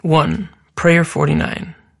1. Prayer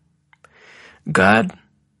 49. God,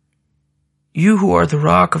 you who are the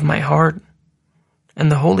rock of my heart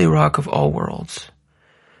and the holy rock of all worlds,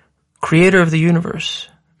 creator of the universe,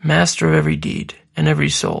 master of every deed and every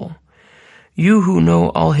soul, you who know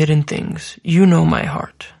all hidden things, you know my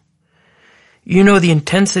heart. You know the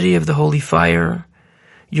intensity of the holy fire.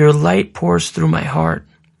 Your light pours through my heart.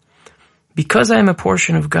 Because I am a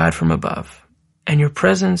portion of God from above, and your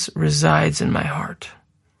presence resides in my heart.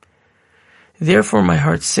 Therefore my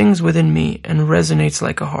heart sings within me and resonates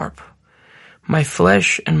like a harp. My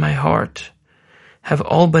flesh and my heart have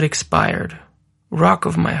all but expired. Rock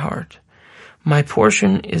of my heart, my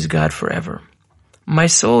portion is God forever. My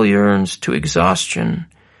soul yearns to exhaustion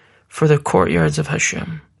for the courtyards of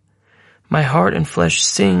Hashem. My heart and flesh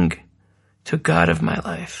sing to God of my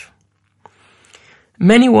life.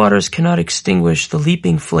 Many waters cannot extinguish the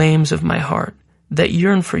leaping flames of my heart that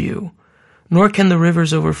yearn for you, nor can the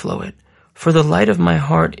rivers overflow it, for the light of my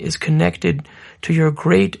heart is connected to your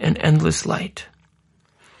great and endless light.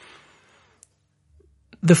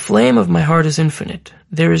 The flame of my heart is infinite.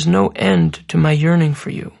 There is no end to my yearning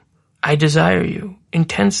for you. I desire you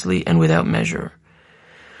intensely and without measure.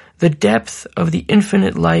 The depth of the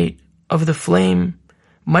infinite light of the flame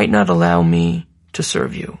might not allow me to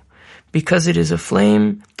serve you, because it is a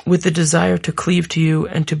flame with the desire to cleave to you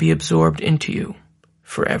and to be absorbed into you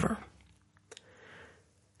forever.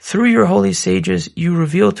 Through your holy sages, you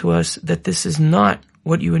reveal to us that this is not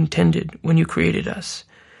what you intended when you created us.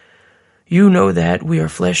 You know that we are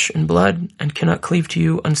flesh and blood and cannot cleave to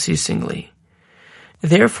you unceasingly.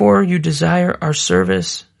 Therefore, you desire our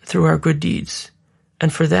service through our good deeds,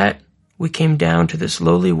 and for that we came down to this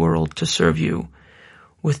lowly world to serve you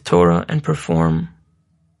with Torah and perform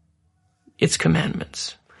its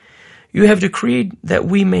commandments. You have decreed that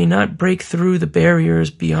we may not break through the barriers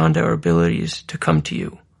beyond our abilities to come to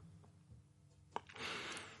you.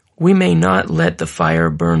 We may not let the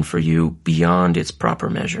fire burn for you beyond its proper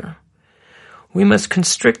measure. We must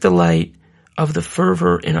constrict the light of the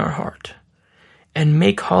fervor in our heart and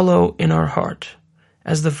make hollow in our heart.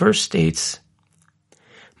 As the verse states,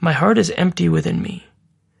 my heart is empty within me.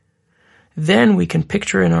 Then we can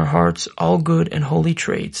picture in our hearts all good and holy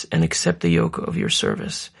traits and accept the yoke of your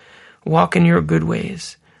service, walk in your good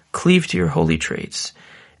ways, cleave to your holy traits,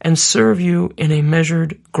 and serve you in a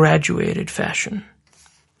measured, graduated fashion.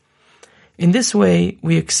 In this way,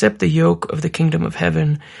 we accept the yoke of the kingdom of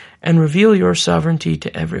heaven and reveal your sovereignty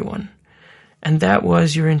to everyone. And that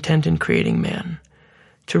was your intent in creating man,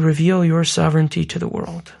 to reveal your sovereignty to the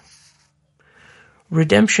world.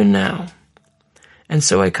 Redemption now. And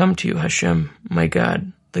so I come to you, Hashem, my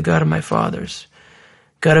God, the God of my fathers,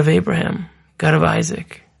 God of Abraham, God of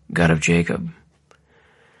Isaac, God of Jacob,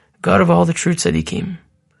 God of all the true tzadikkim,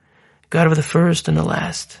 God of the first and the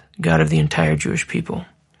last, God of the entire Jewish people.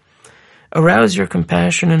 Arouse your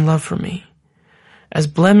compassion and love for me. As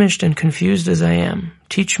blemished and confused as I am,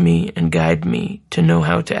 teach me and guide me to know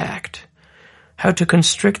how to act, how to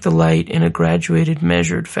constrict the light in a graduated,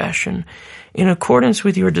 measured fashion in accordance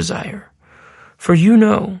with your desire. For you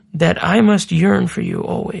know that I must yearn for you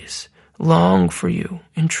always, long for you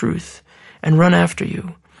in truth, and run after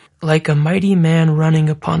you, like a mighty man running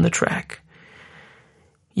upon the track.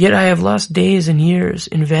 Yet I have lost days and years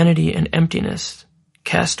in vanity and emptiness,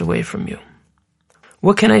 cast away from you.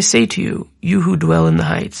 What can I say to you, you who dwell in the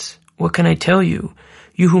heights? What can I tell you,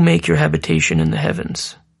 you who make your habitation in the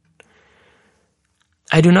heavens?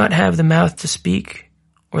 I do not have the mouth to speak,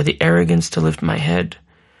 or the arrogance to lift my head.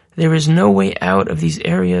 There is no way out of these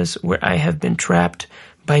areas where I have been trapped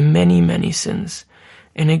by many, many sins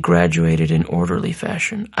in a graduated and orderly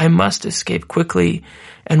fashion. I must escape quickly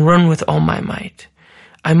and run with all my might.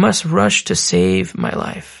 I must rush to save my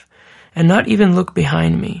life and not even look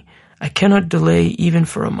behind me. I cannot delay even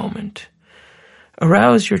for a moment.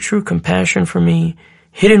 Arouse your true compassion for me,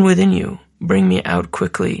 hidden within you. Bring me out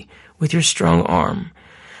quickly with your strong arm.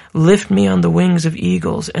 Lift me on the wings of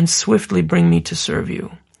eagles and swiftly bring me to serve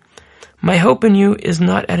you. My hope in you is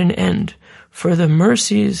not at an end, for the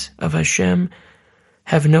mercies of Hashem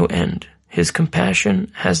have no end. His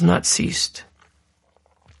compassion has not ceased.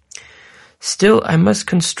 Still, I must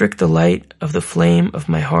constrict the light of the flame of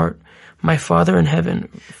my heart, my Father in heaven,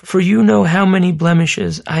 for you know how many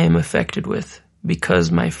blemishes I am affected with,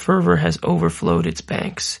 because my fervor has overflowed its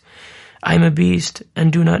banks. I am a beast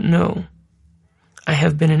and do not know. I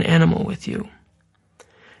have been an animal with you.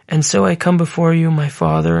 And so I come before you, my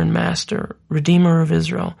Father and Master, Redeemer of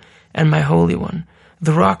Israel, and my Holy One,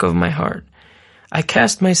 the rock of my heart. I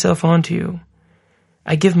cast myself onto you.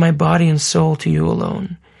 I give my body and soul to you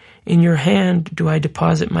alone. In your hand do I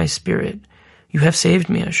deposit my spirit. You have saved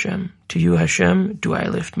me, Hashem. To you, Hashem, do I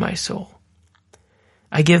lift my soul.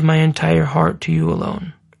 I give my entire heart to you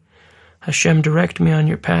alone. Hashem, direct me on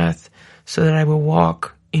your path so that I will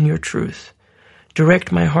walk in your truth.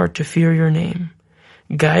 Direct my heart to fear your name.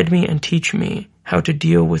 Guide me and teach me how to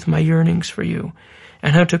deal with my yearnings for you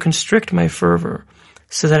and how to constrict my fervor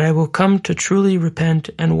so that I will come to truly repent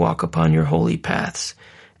and walk upon your holy paths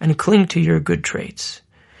and cling to your good traits.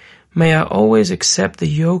 May I always accept the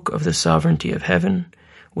yoke of the sovereignty of heaven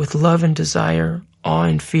with love and desire, awe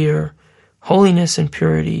and fear, holiness and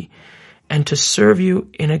purity, and to serve you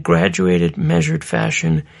in a graduated, measured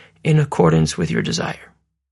fashion in accordance with your desire.